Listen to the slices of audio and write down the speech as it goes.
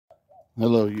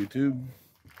Hello YouTube.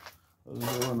 I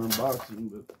was doing an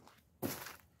unboxing, but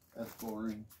that's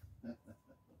boring.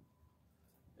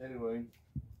 Anyway,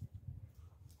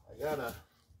 I gotta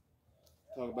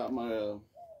talk about my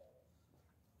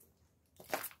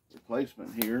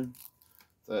replacement here.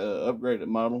 It's an upgraded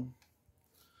model.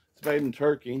 It's made in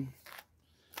Turkey.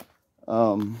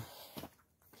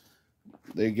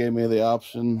 They gave me the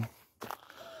option,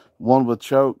 one with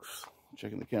chokes.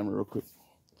 Checking the camera real quick.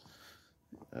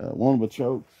 One with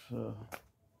chokes,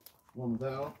 one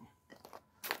without.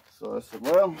 So I said,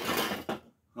 well,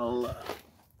 I'll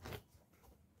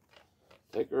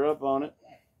take her up on it.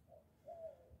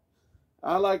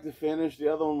 I like the finish.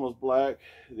 The other one was black.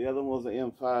 The other one was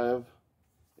an M5.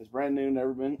 It's brand new,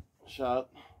 never been shot.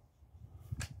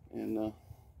 And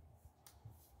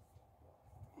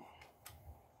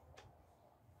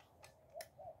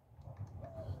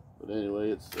but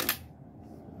anyway, it's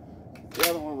the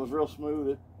other one was real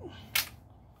smooth.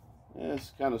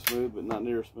 It's kind of smooth, but not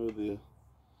near as smooth the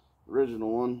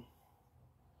original one.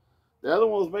 The other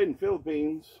one was made in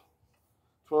Philippines.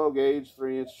 12 gauge,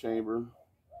 3-inch chamber.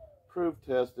 Proof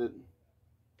tested.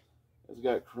 It's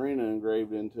got Carina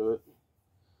engraved into it.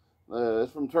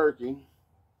 It's from Turkey.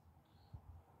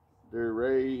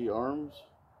 Ray Arms.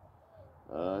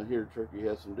 Here, Turkey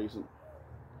has some decent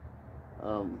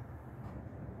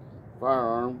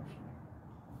firearms.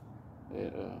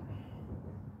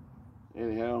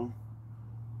 Anyhow,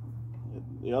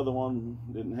 the other one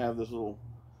didn't have this little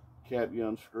cap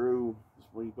gun screw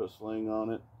where you put a sling on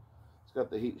it. It's got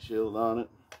the heat shield on it.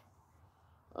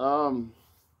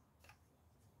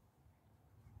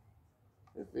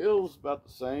 It feels about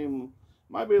the same.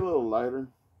 Might be a little lighter.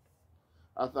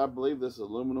 I believe this is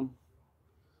aluminum,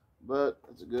 but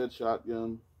it's a good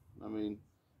shotgun. I mean,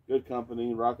 good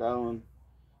company. Rock Island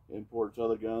imports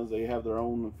other guns. They have their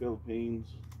own in the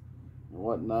Philippines and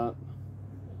whatnot.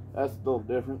 That's a little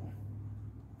different,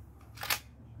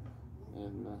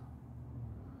 and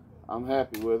I'm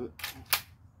happy with it.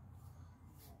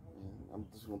 And I'm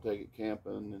just gonna take it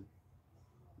camping and,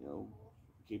 you know,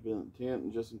 keep it in the tent,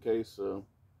 and just in case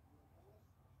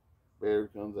bear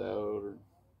comes out or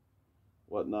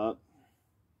whatnot.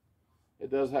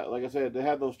 It does have, like I said, they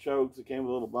have those chokes. It came with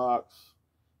a little box,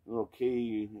 a little key.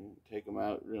 You can take them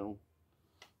out, you know,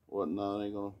 whatnot. I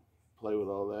ain't gonna play with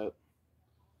all that.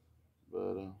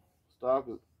 But stock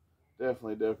is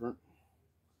definitely different.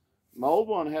 My old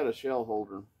one had a shell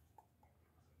holder,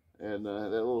 and that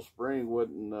little spring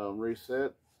wouldn't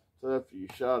reset. So after you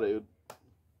shot it, it would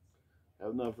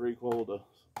have enough recoil to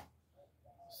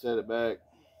set it back.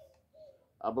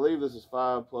 I believe this is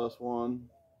 5+1.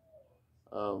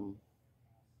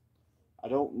 I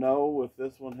don't know if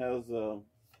this one has a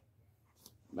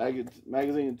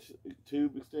magazine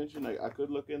tube extension. I could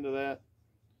look into that.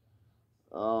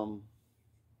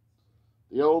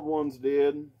 The old ones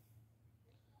did,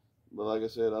 but like I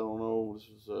said, I don't know. This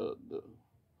is the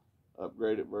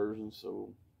upgraded version,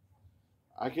 so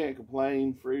I can't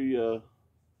complain. Free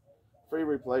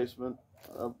replacement,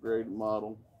 upgraded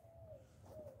model,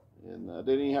 and I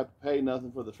didn't even have to pay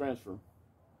nothing for the transfer,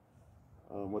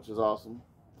 which is awesome.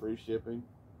 Free shipping.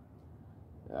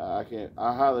 I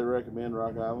highly recommend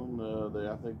Rock Island.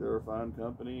 I think they're a fine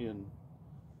company, and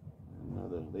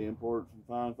they import some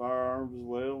fine firearms as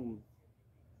well. And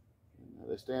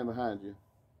they stand behind you.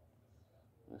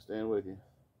 They stand with you.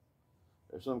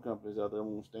 There's some companies out there that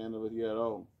won't stand with you at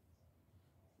all.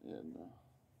 And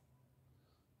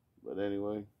but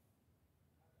anyway,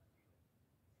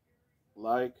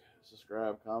 like,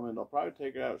 subscribe, comment. I'll probably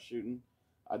take it out shooting.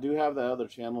 I do have the other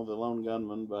channel, The Lone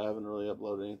Gunman, but I haven't really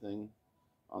uploaded anything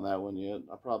on that one yet.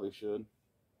 I probably should.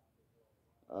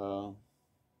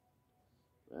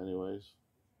 Anyways,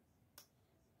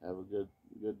 have a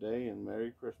good day and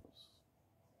Merry Christmas.